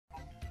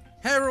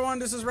Hey everyone,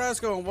 this is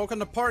Rasco, and welcome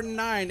to part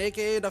 9,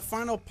 aka the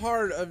final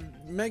part of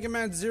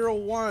MegaMan Zero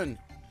 1.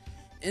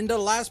 In the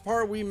last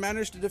part, we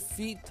managed to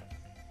defeat,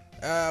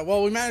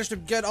 we managed to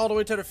get all the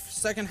way to the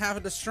second half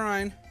of the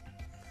shrine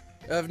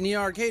of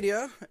Neo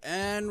Arcadia,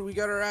 and we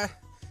got our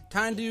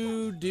time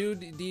to do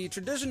the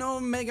traditional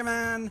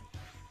MegaMan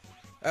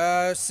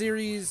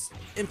series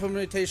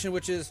implementation,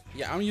 which is,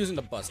 yeah, I'm using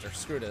the Buster,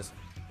 screw this.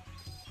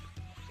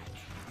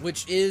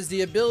 Which is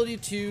the ability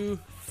to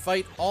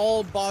fight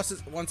all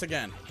bosses once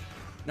again.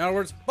 In other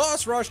words,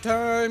 boss rush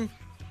time!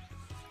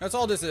 That's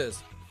all this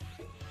is.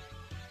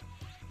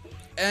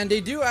 And they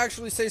do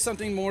actually say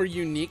something more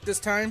unique this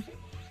time.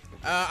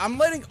 I'm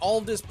letting all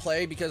of this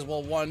play because,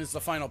 well, one, it's the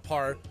final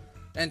part,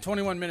 and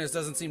 21 minutes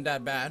doesn't seem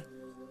that bad.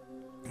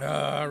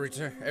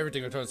 Everything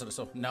returns to the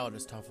soul. Now it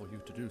is time for you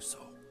to do so.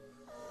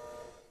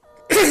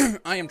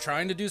 I am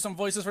trying to do some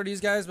voices for these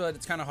guys, but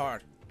it's kind of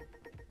hard.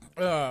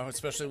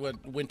 Especially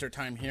with winter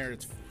time here.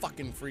 It's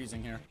fucking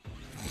freezing here.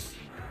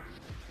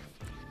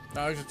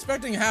 I was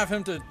expecting to have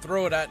him to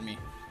throw it at me.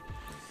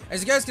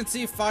 As you guys can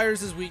see, fire is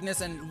his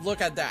weakness, and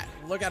look at that.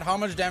 Look at how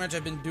much damage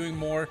I've been doing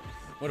more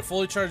with a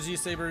fully charged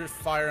Z-Saber,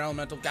 fire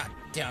elemental. God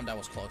damn, that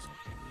was close.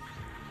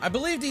 I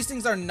believe these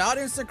things are not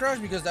instant crush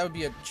because that would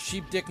be a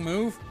cheap dick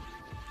move.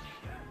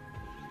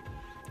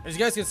 As you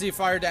guys can see,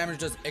 fire damage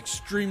does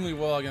extremely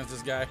well against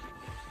this guy.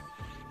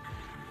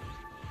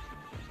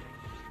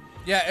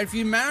 Yeah, if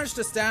you manage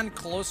to stand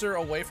closer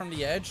away from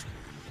the edge,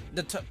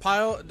 the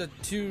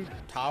two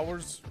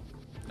towers.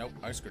 Nope,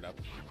 I screwed up.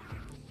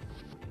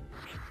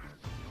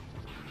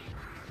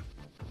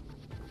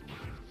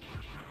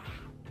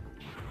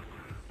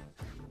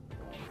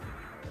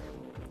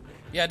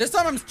 Yeah, this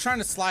time I'm trying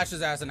to slash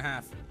his ass in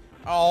half.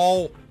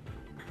 Oh.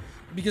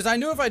 Because I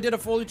knew if I did a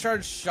fully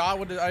charged shot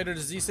with either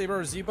the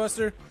Z-Saber or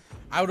Z-Buster,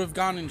 I would have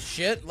gone in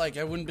shit. Like,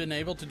 I wouldn't been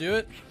able to do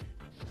it.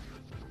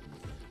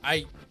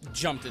 I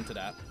jumped into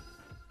that.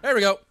 There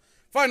we go.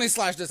 Finally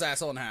slashed this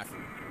asshole in half.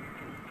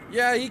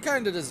 Yeah, he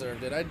kind of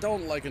deserved it. I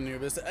don't like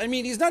Anubis. I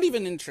mean, he's not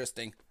even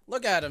interesting.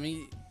 Look at him.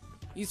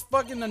 He's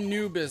fucking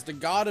Anubis, the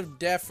god of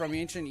death from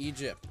ancient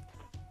Egypt.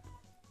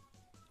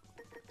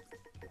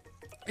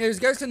 As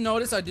you guys can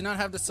notice, I do not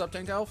have the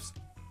sub-tank elves.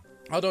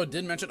 Although it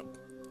did mention...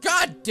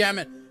 God damn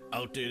it!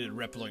 Outdated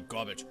repellent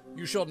garbage.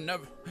 You shall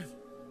never...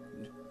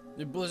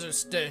 The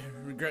blizzard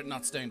regret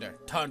not staying there.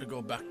 Time to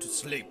go back to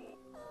sleep.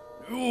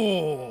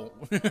 Ooh.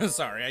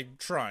 Sorry, I'm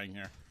trying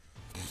here.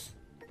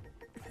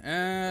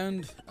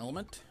 And...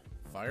 element.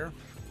 Fire.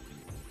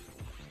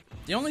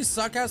 The only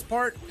suck-ass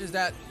part is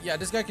that, yeah,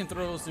 this guy can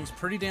throw those things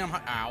pretty damn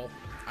high. Ow.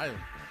 I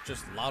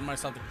just allowed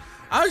myself to...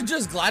 I was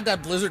just glad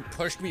that blizzard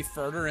pushed me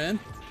further in.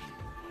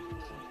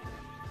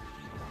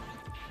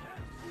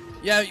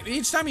 Yeah,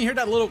 each time you hear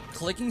that little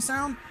clicking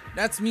sound,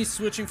 that's me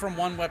switching from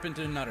one weapon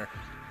to another.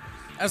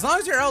 As long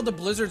as you're out of the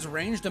blizzard's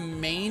range, the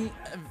main,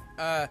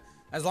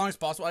 as long as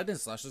possible. I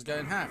didn't slash this guy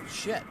in half.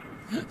 Shit.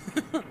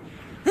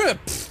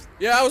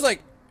 Yeah, I was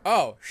like,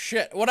 oh,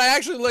 shit. When I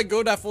actually let go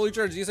of that fully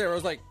charged Z-Saber, I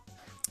was like,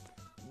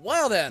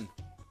 well then.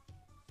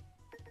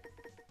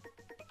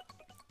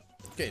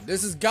 Okay,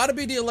 this has got to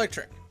be the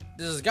electric.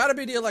 This has got to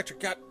be the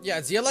electric. Yeah,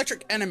 it's the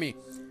electric enemy.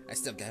 I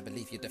still can't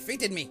believe you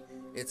defeated me.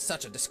 It's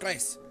such a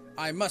disgrace.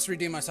 I must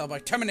redeem myself by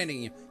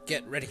terminating you.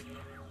 Get ready.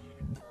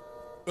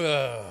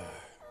 Ugh.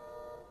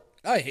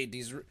 I hate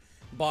these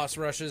boss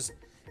rushes.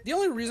 The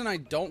only reason I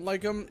don't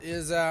like them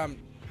is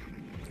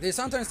they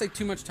sometimes take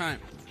too much time.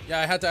 Yeah,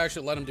 I had to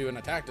actually let him do an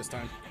attack this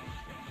time.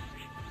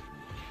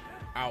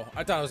 Ow,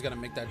 I thought I was going to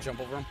make that jump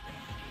over him.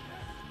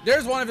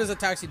 There's one of his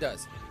attacks he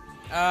does.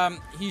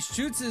 He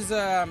shoots his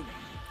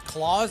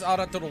claws out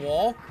onto the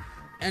wall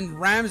and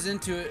rams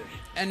into it.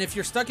 And if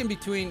you're stuck in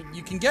between,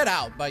 you can get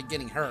out by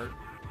getting hurt.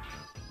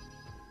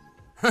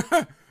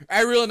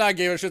 I really not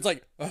gave a shit. It's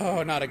like,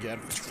 oh, not again.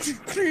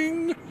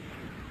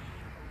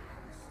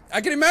 I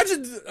can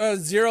imagine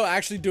Zero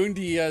actually doing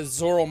the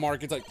Zoro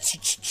mark. It's like,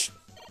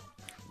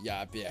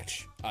 yeah,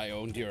 bitch, I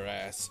owned your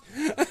ass.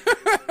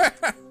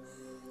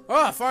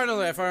 Oh,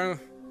 finally, I found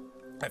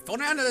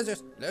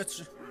this. That's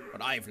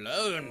what I've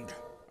learned.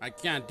 I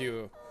can't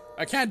do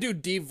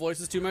deep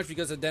voices too much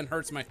because it then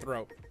hurts my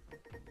throat.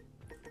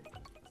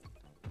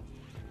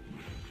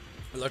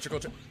 Electrical.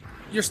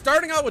 You're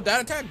starting out with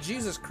that attack?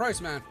 Jesus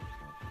Christ, man.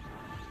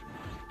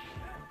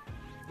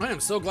 I am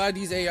so glad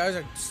these AIs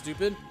are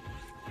stupid.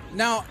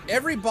 Now,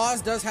 every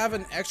boss does have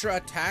an extra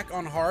attack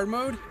on hard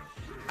mode.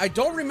 I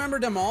don't remember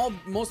them all,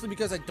 mostly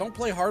because I don't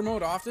play hard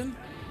mode often.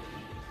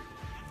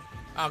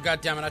 Oh,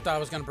 god damn it, I thought I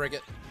was gonna break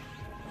it.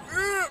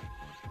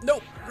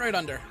 Nope, right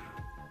under.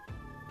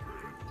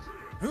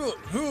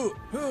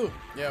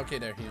 Yeah, okay,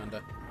 there, he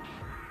under.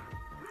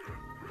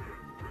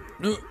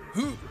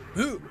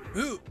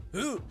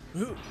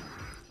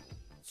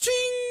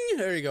 Ching!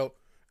 There you go.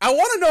 I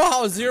want to know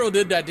how Zero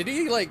did that. Did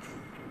he, like,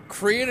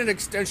 create an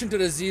extension to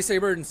the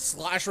Z-Saber and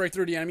slash right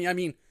through the enemy? I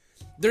mean,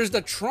 there's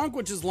the trunk,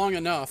 which is long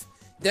enough.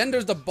 Then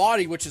there's the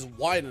body, which is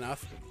wide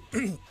enough.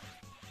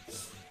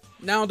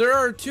 Now, there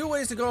are two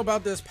ways to go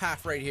about this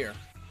path right here.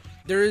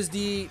 There is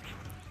the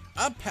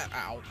up path.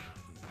 Ow.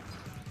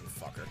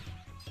 Fucker.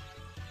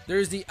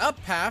 There's the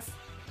up path,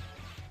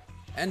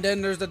 and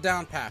then there's the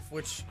down path,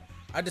 which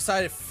I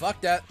decided,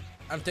 fuck that,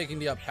 I'm taking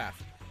the up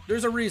path.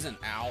 There's a reason.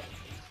 Ow.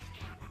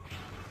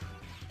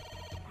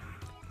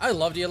 I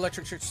love the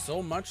electric church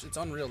so much, it's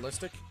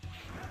unrealistic.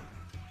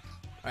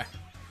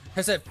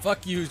 I said,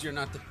 fuck yous, you're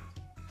not the...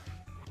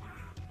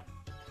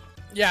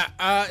 Yeah,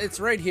 it's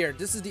right here.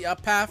 This is the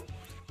up path.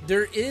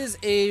 There is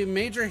a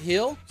major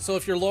heal, so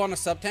if you're low on a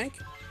sub-tank,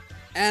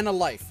 and a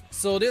life.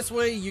 So this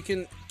way you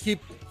can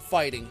keep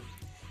fighting.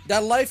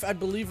 That life, I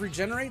believe,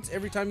 regenerates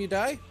every time you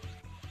die.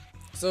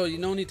 So you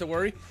no need to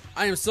worry.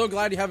 I am so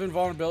glad you have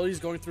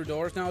invulnerabilities going through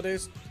doors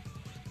nowadays.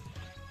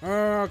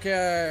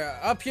 Okay,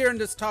 up here in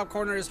this top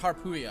corner is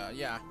Harpuia.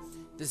 Yeah,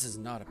 this is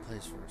not a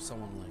place for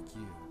someone like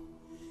you.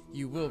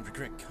 You will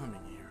regret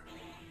coming here.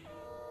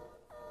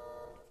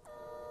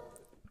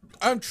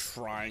 I'm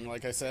trying,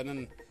 like I said,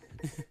 and...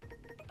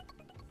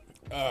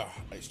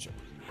 ice chip.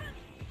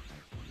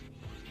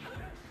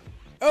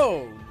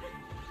 Oh,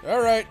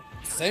 alright.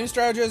 Same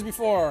strategy as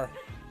before.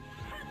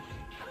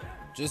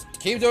 Just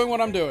keep doing what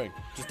I'm doing.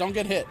 Just don't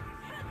get hit.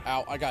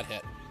 Ow, I got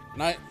hit.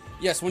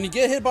 Yes, when you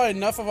get hit by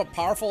enough of a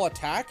powerful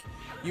attack,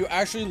 you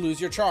actually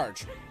lose your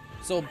charge.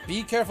 So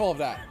be careful of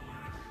that.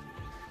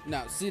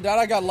 Now, see that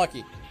I got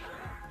lucky.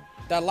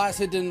 That last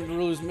hit didn't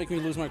make me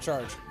lose my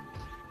charge.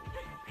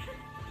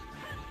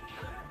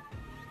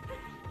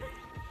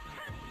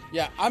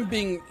 Yeah, I'm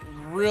being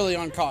really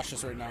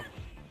uncautious right now.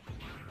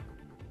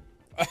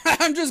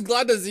 I'm just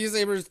glad the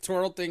Z-Saber's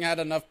twirl thing had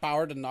enough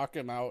power to knock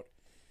him out.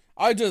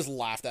 I just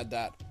laughed at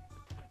that.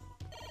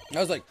 I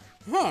was like,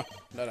 huh,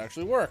 that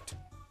actually worked.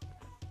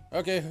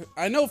 Okay,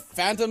 I know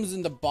Phantom's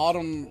in the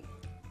bottom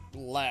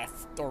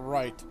left or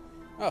right.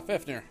 Oh,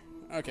 Fifner.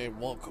 Okay,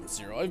 welcome,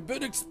 Zero. I've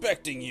been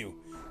expecting you.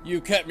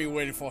 You kept me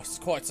waiting for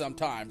quite some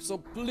time, so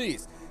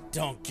please,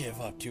 don't give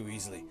up too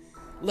easily.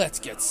 Let's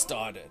get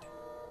started.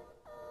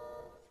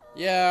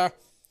 Yeah,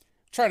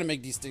 try to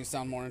make these things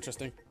sound more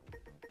interesting.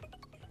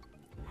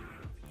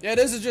 Yeah,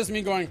 this is just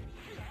me going,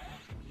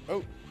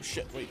 oh,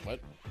 shit, wait, what?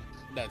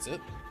 That's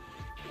it?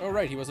 Oh,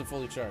 right, he wasn't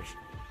fully charged.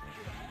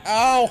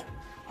 Ow!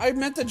 I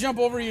meant to jump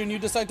over you and you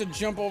decide to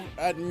jump over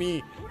at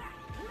me.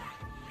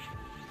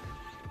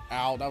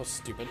 Ow, that was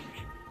stupid.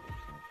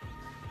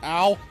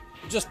 Ow!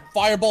 Just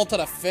fireball to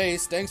the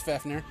face. Thanks,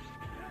 Fefner.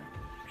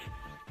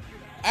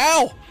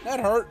 Ow! That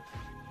hurt.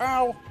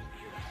 Ow.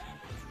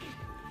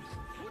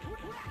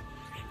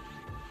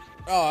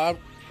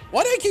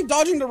 Why do I keep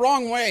dodging the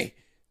wrong way?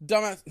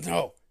 Dumbass.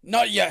 No,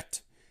 not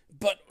yet.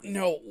 But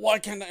no, why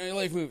can't I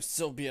life move?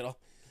 So be it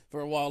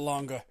for a while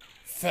longer.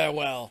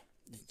 Farewell.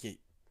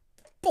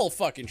 Bull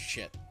fucking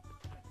shit.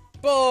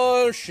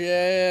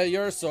 Bullshit.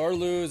 You're a sore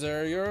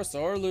loser. You're a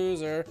sore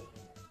loser.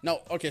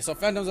 No, okay, so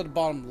Phantom's at the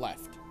bottom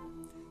left.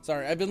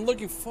 Sorry, I've been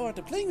looking forward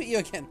to playing with you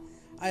again.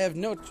 I have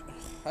no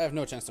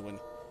chance to win.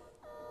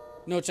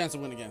 No chance to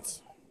win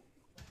against.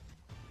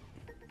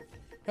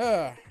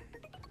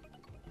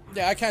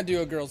 Yeah, I can't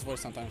do a girl's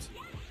voice sometimes.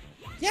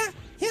 Yeah.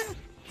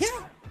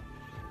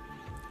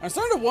 I'm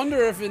starting to wonder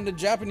if in the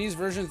Japanese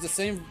version it's the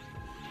same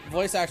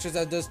voice actress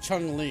that does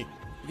Chun-Li.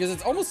 Because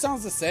it almost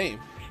sounds the same.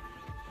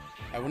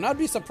 I would not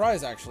be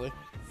surprised, actually.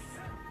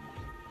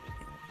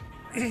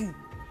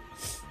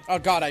 Oh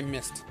god, I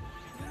missed.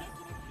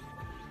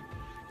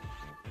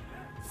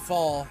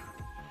 Fall.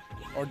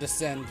 Or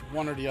descend.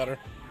 One or the other.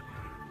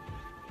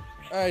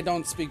 I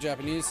don't speak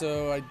Japanese,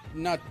 so I'm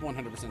not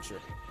 100% sure.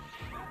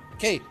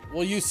 Okay,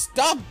 will you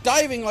stop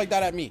diving like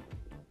that at me?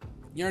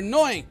 You're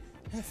annoying.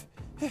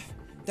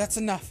 That's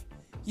enough.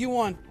 You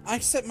won. I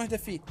accept my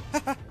defeat.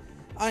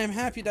 I am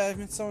happy that I've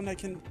met someone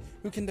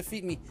who can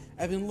defeat me.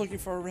 I've been looking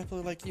for a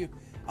replica like you.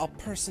 I'll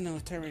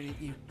personally terminate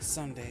you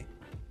someday.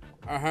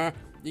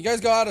 You guys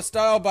go out of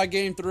style by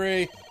game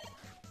 3.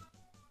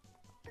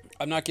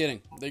 I'm not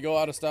kidding. They go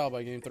out of style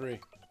by game 3.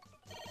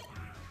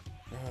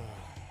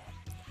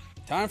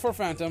 Time for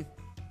Phantom.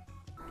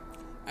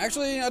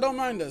 Actually, I don't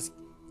mind this.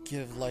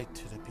 Give light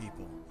to the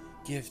people.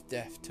 Give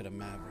death to the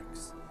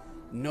Mavericks.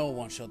 No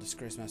one shall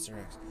disgrace Master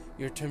X.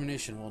 Your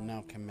termination will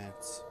now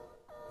commence.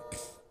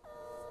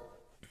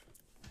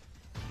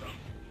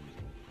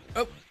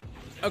 Oh,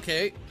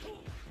 okay.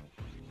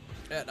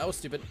 Yeah, that was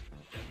stupid.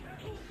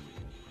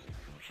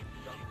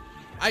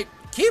 I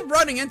keep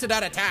running into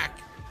that attack.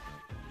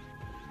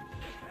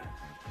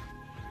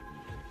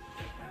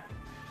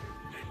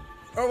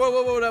 Oh,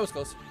 whoa, that was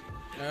close.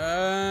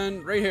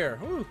 And right here.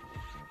 Woo.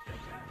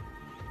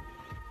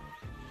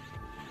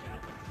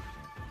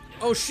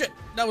 Oh shit,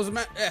 that was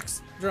a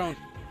X drone.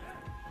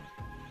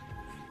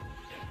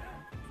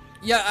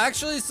 Yeah,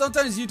 actually,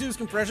 sometimes YouTube's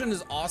compression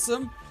is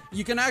awesome.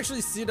 You can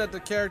actually see that the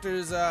character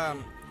is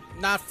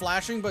not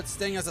flashing, but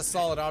staying as a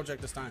solid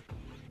object this time.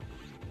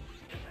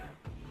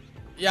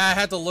 Yeah, I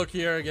had to look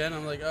here again.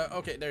 I'm like,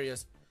 okay, there he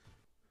is.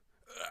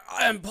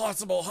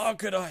 Impossible, how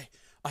could I?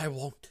 I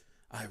won't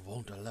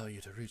allow you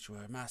to reach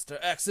where Master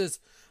X is.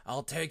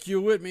 I'll take you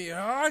with me.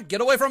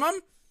 Get away from him,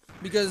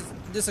 because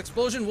this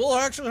explosion will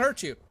actually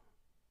hurt you.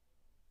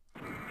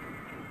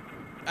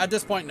 At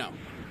this point, no.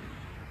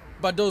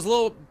 But those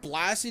little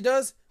blasts he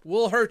does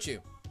will hurt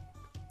you.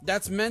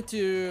 That's meant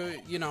to,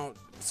 you know,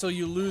 so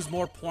you lose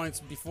more points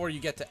before you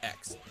get to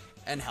X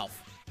and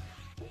health.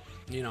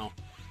 You know,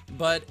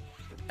 but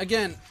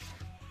again,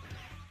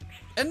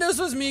 and this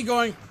was me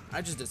going,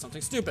 I just did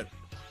something stupid.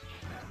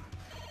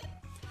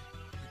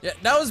 Yeah,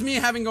 that was me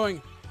having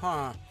going,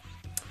 huh,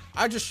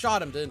 I just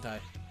shot him, didn't I?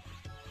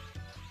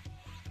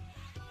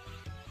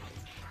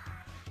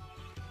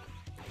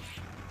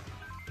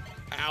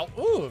 Ow,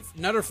 ooh,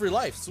 another free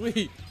life,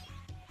 sweet.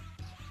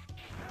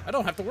 I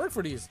don't have to work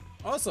for these,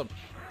 awesome.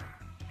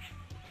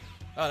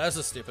 Oh, that's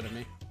just stupid of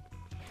me,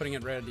 putting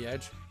it right at the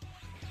edge.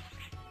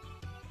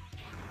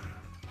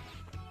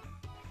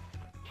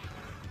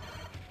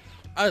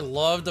 I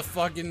love the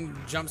fucking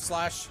jump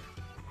slash.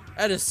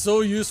 That is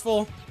so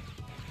useful.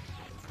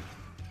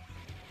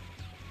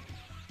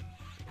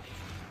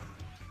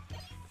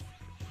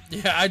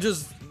 Yeah, I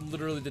just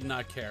literally did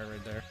not care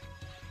right there.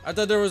 I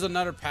thought there was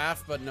another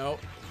path, but no.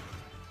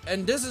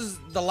 And this is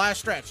the last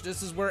stretch.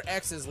 This is where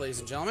X is, ladies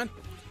and gentlemen.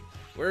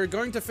 We're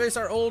going to face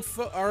our old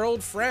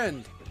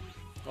friend.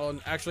 Well,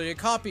 actually, a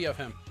copy of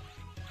him.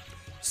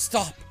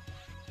 Stop.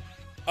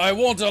 I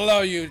won't allow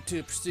you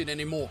to proceed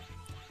anymore.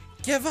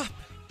 Give up.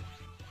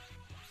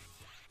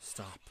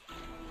 Stop.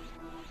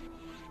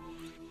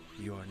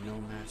 You are no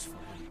match for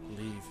him.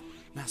 Leave,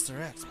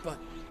 Master X, but...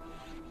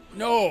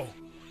 No!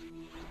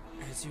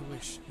 As you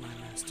wish, my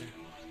master.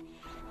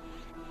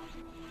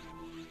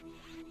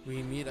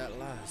 We meet at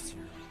last,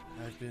 hero.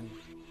 I've been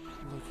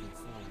looking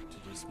forward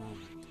to this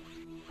moment.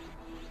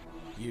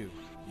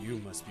 You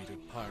must be the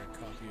pirate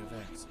copy of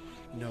X.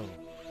 No,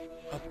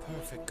 a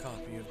perfect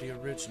copy of the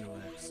original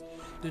X.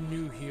 The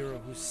new hero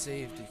who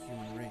saved the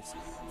human race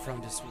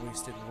from this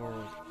wasted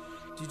world.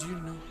 Did you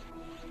know?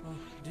 Oh,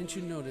 didn't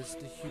you notice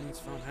the humans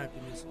found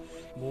happiness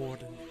more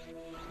than,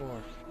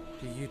 or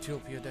the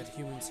utopia that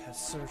humans have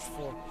searched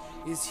for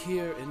is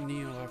here in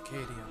Neo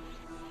Arcadia.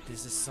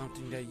 This is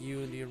something that you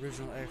and the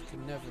original X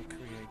could never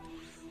create.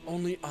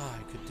 Only I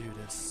could do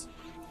this.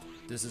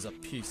 This is a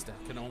peace that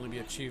can only be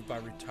achieved by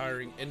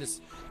retiring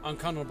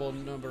uncountable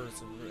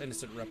numbers of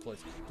innocent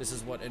replicas. This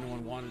is what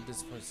anyone wanted.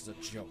 This place is a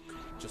joke.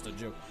 Just a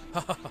joke. Ha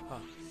ha ha ha.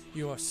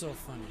 You are so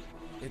funny.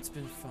 It's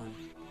been fun.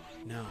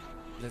 Now,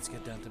 let's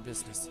get down to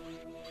business.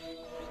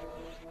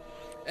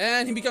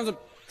 And he becomes a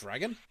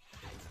dragon?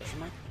 Question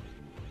mark?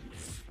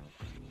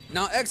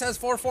 Now, X has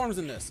 4 forms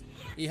in this.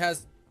 He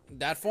has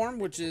that form,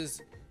 which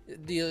is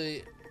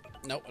the...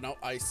 No,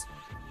 ice.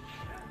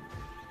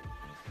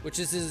 Which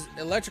is his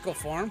electrical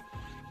form.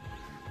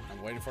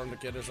 I'm waiting for him to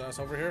get his ass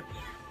over here.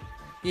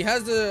 He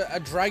has a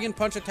dragon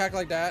punch attack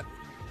like that.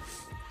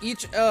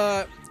 Each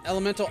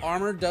elemental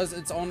armor does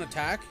its own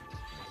attack.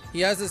 He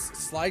has this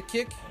slide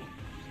kick.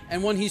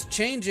 And when he's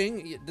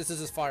changing, this is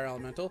his fire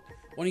elemental.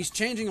 When he's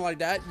changing like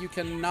that, you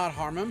cannot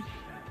harm him.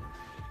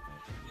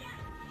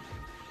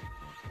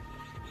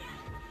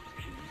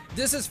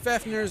 This is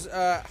Fafnir's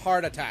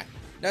hard attack.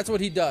 That's what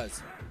he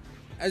does.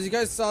 As you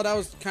guys saw, that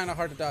was kind of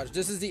hard to dodge.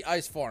 This is the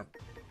ice form.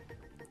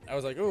 I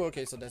was like, oh,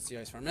 okay, so that's the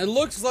ice form. It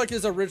looks like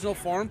his original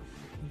form,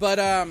 but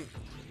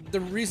the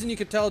reason you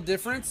could tell a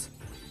difference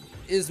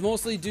is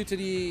mostly due to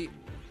the,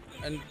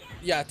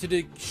 to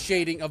the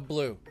shading of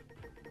blue.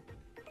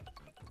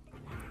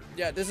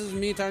 Yeah, this is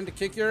me time to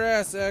kick your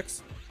ass,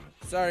 X.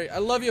 Sorry, I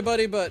love you,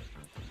 buddy, but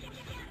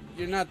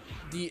you're not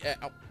the...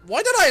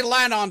 why did I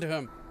land onto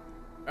him?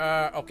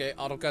 Okay,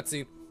 auto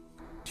cutscene.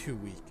 Too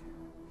weak.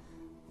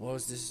 What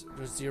was this?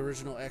 Was the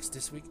original X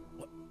this week?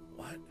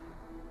 What?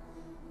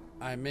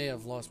 I may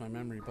have lost my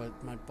memory,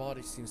 but my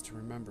body seems to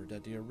remember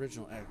that the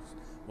original X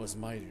was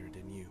mightier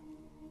than you.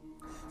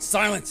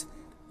 Silence!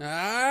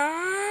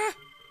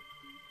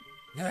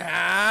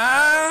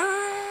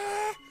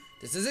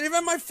 This isn't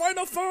even my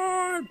final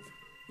form!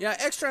 Yeah,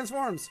 X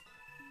transforms.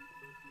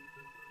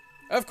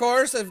 Of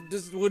course, if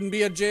this wouldn't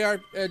be a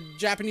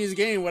Japanese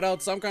game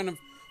without some kind of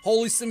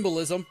holy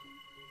symbolism.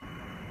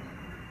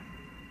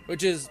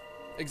 Which is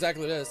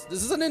exactly this.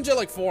 This is an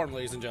angelic form,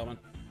 ladies and gentlemen.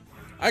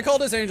 I call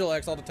this Angel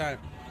X all the time.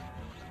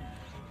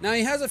 Now,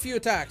 he has a few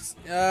attacks.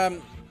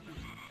 I'm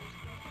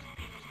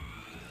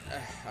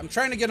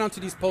trying to get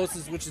onto these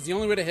posts, which is the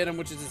only way to hit him,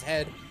 which is his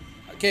head.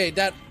 Okay,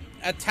 that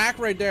attack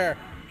right there.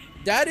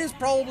 That is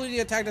probably the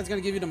attack that's going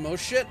to give you the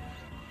most shit.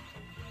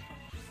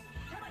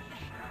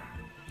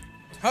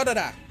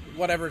 Ha-da-da.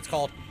 Whatever it's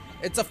called.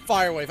 It's a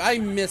fire wave. I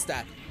missed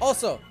that.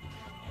 Also,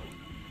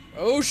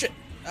 oh shit.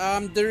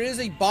 There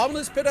is a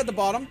bottomless pit at the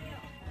bottom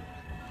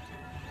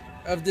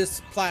of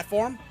this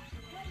platform.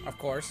 Of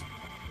course.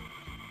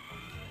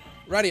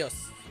 Radios.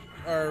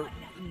 Or,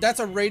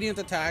 that's a radiant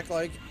attack.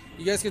 Like,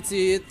 you guys can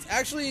see, it's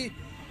actually...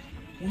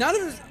 None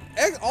of his...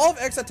 all of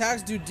X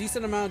attacks do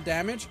decent amount of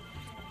damage.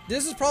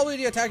 This is probably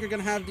the attack you're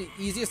going to have the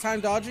easiest time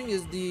dodging,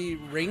 is the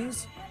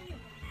rings.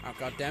 Oh,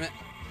 god damn it.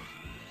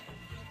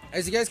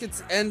 As you guys can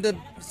see, and the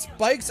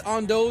spikes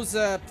on those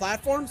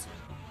platforms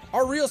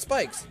are real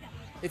spikes.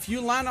 If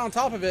you land on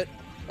top of it...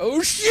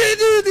 Oh shit!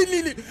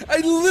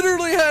 I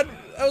literally had...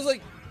 I was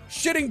like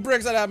shitting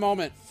bricks at that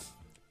moment.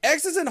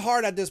 X isn't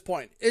hard at this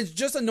point. It's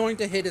just annoying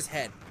to hit his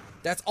head.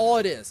 That's all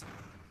it is.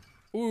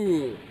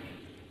 Ooh.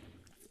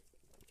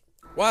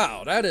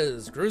 Wow, that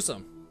is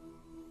gruesome.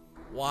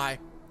 Why?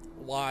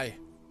 Why?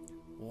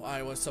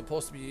 Why was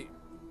supposed to be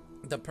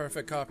the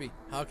perfect copy?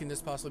 How can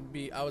this possibly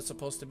be? I was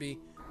supposed to be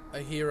a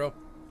hero.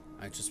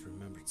 I just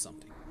remembered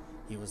something.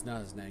 He was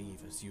not as naive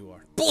as you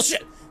are.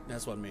 Bullshit!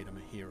 That's what made him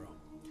a hero.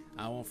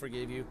 I won't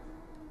forgive you.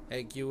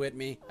 Hey, you with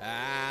me?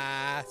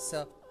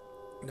 So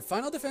the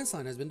final defense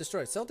line has been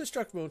destroyed.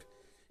 Self-destruct mode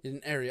in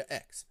Area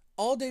X.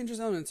 All dangerous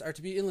elements are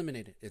to be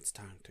eliminated. It's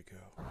time to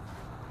go.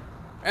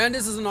 And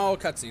this is an all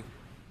cutscene.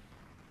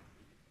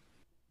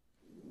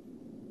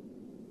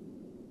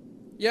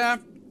 Yeah,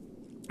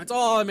 that's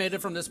all I made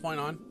it from this point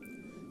on.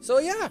 So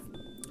yeah,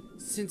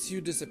 since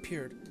you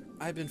disappeared,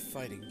 I've been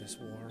fighting this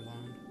war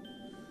alone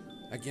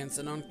against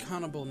an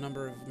uncountable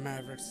number of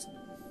mavericks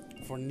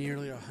for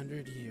nearly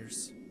 100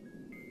 years.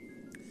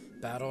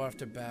 Battle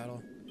after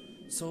battle,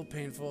 so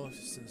painful,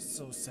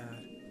 so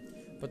sad.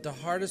 But the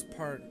hardest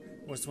part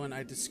was when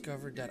I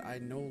discovered that I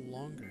no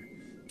longer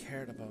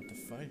cared about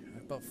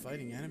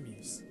fighting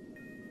enemies.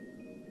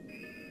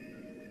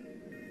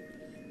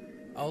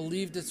 I'll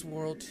leave this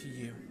world to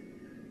you.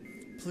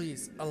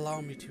 Please allow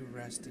me to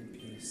rest in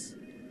peace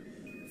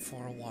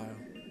for a while.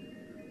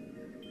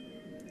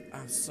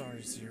 I'm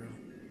sorry, Zero.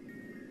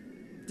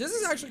 This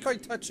is actually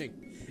quite touching,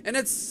 and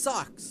it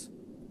sucks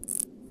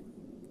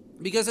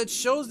because it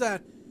shows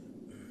that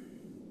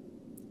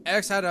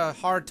X had a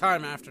hard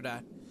time after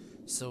that.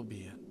 So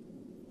be it.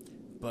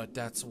 But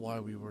that's why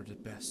we were the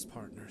best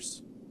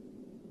partners.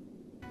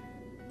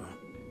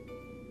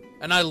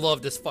 And I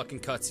love this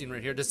fucking cutscene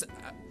right here.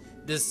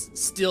 This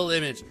still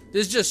image.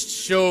 This just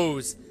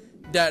shows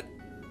that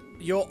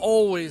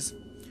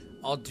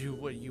I'll do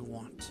what you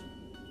want.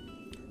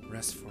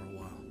 Rest for a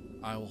while.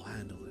 I will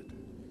handle it.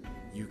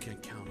 You can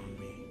count on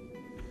me.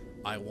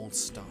 I won't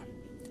stop.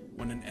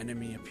 When an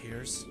enemy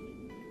appears,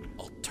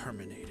 I'll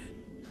terminate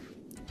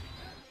it.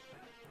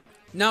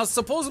 Now,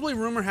 supposedly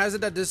rumor has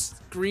it that this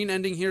green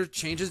ending here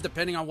changes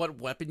depending on what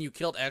weapon you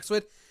killed X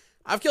with.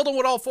 I've killed him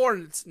with all 4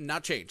 and it's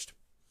not changed.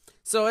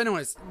 So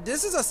anyways,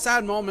 this is a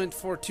sad moment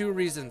for 2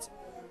 reasons.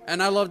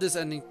 And I love this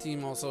ending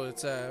theme also.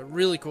 It's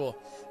really cool.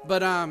 But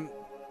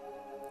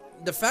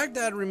the fact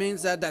that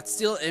remains that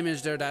still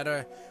image there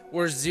that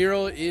where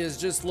Zero is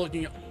just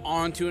looking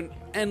onto an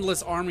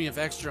endless army of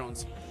X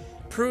drones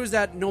proves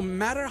that no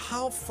matter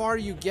how far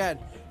you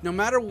get, no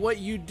matter what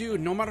you do,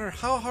 no matter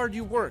how hard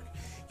you work,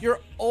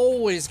 you're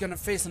always going to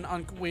face an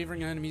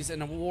unwavering enemies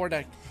in a war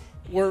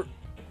where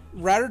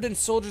rather than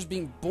soldiers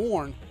being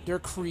born, they're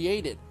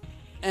created.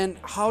 And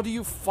how do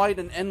you fight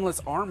an endless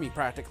army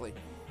practically?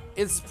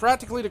 It's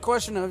practically the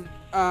question of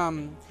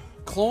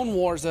Clone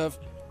Wars of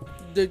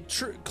the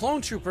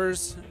clone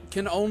troopers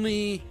can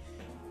only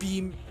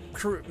be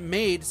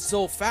made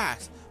so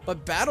fast.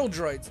 But battle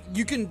droids,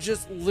 you can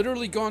just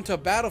literally go onto a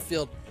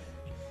battlefield,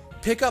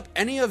 pick up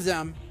any of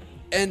them,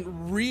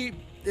 and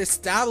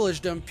re-establish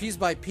them piece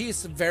by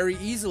piece very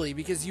easily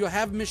because you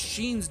have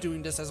machines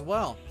doing this as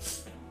well.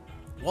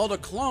 While the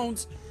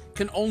clones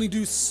can only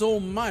do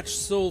so much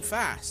so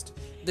fast.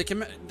 The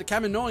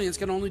Kaminoans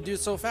can only do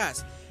so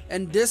fast.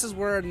 And this is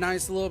where a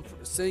nice little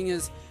thing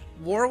is,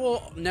 war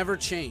will never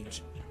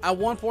change. At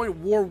one point,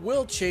 war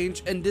will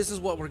change, and this is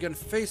what we're going to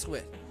face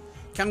with.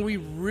 Can we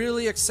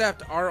really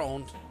accept our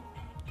own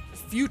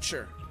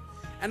future?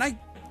 And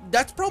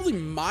that's probably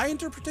my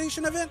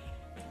interpretation of it,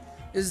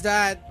 is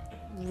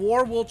that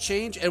war will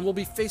change and we'll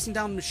be facing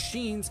down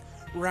machines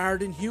rather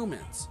than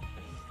humans.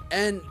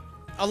 And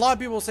a lot of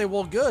people will say,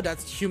 well, good,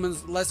 that's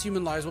less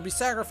human lives will be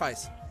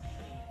sacrificed.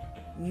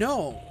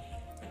 No,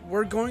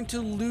 we're going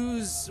to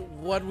lose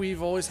what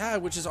we've always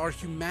had, which is our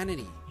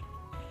humanity.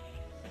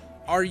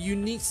 Our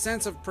unique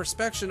sense of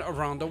perspective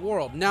around the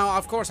world. Now,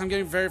 of course, I'm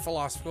getting very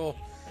philosophical.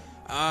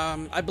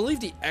 I believe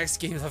the X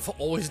games have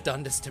always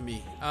done this to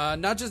me.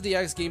 Not just the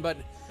X game, but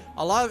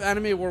a lot of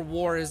anime where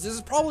war is. This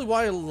is probably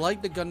why I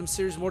like the Gundam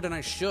series more than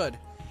I should.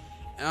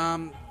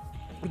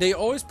 They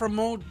always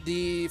promote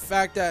the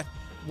fact that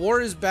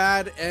war is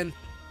bad, and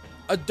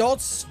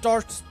adults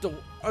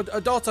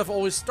have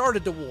always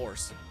started the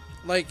wars.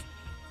 Like,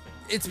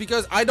 it's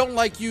because I don't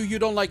like you, you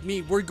don't like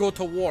me, we go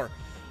to war.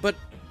 But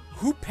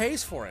who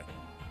pays for it?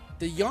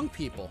 The young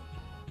people.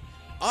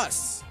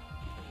 Us.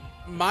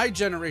 My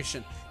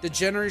generation. The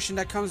generation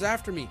that comes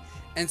after me.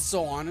 And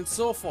so on and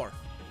so forth.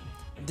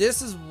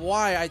 This is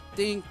why I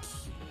think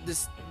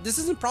this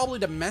isn't probably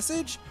the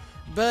message,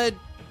 but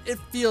it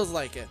feels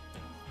like it.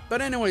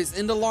 But anyways,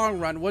 in the long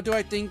run, what do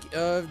I think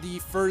of the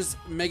first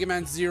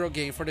MegaMan Zero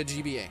game for the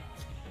GBA?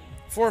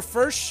 For a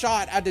first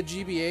shot at the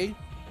GBA,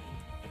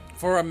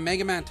 for a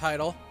Mega Man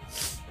title,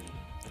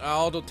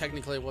 although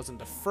technically it wasn't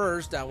the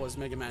first, that was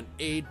Mega Man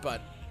 8,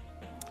 but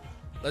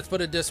let's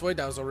put it this way,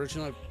 that was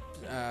originally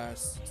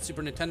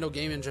Super Nintendo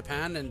game in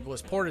Japan and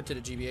was ported to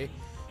the GBA,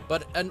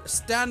 but a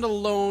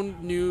standalone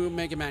new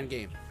Mega Man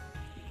game.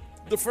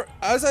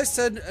 As I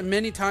said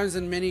many times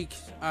in many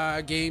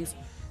games,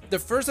 the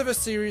first of a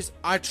series,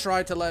 I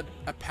tried to let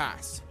a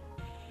pass.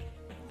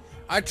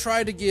 I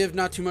tried to give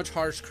not too much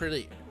harsh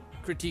critique.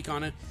 critique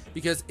on it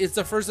because it's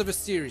the first of a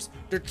series.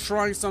 They're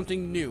trying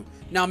something new.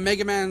 Now,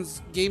 Mega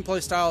Man's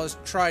gameplay style is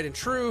tried and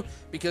true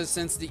because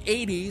since the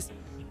 80s,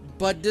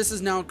 but this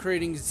is now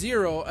creating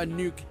Zero,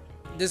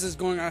 this is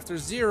going after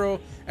Zero,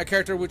 a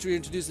character which we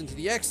introduced into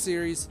the X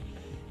series,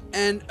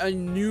 and a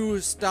new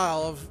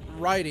style of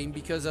writing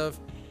because of,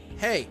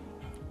 hey,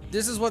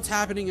 this is what's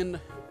happening and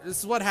this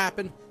is what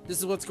happened, this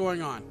is what's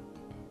going on.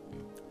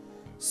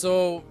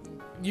 So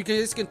you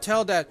guys can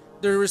tell that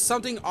there is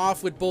something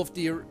off with both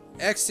the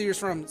X series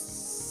from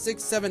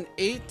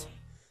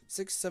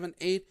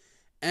 678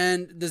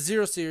 and the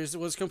Zero series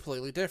was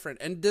completely different,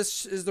 and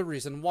this is the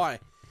reason why.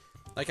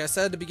 Like I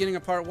said at the beginning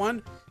of part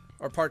 1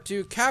 or part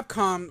 2,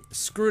 Capcom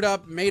screwed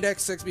up, made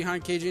X6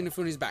 behind Keiji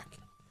Inafune's back.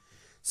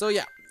 So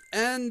yeah,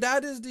 and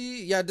that is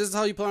this is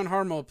how you play on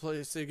hard mode.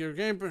 Play your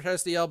game,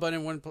 press the L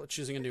button when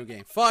choosing a new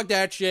game. Fuck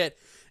that shit.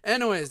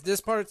 Anyways,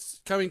 this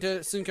part's soon coming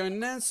to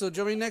an end, so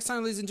join me next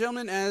time, ladies and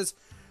gentlemen, as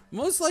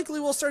most likely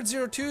we'll start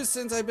 02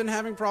 since I've been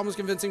having problems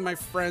convincing my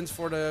friends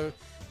for the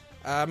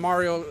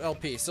Mario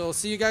LP. So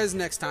see you guys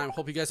next time.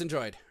 Hope you guys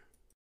enjoyed.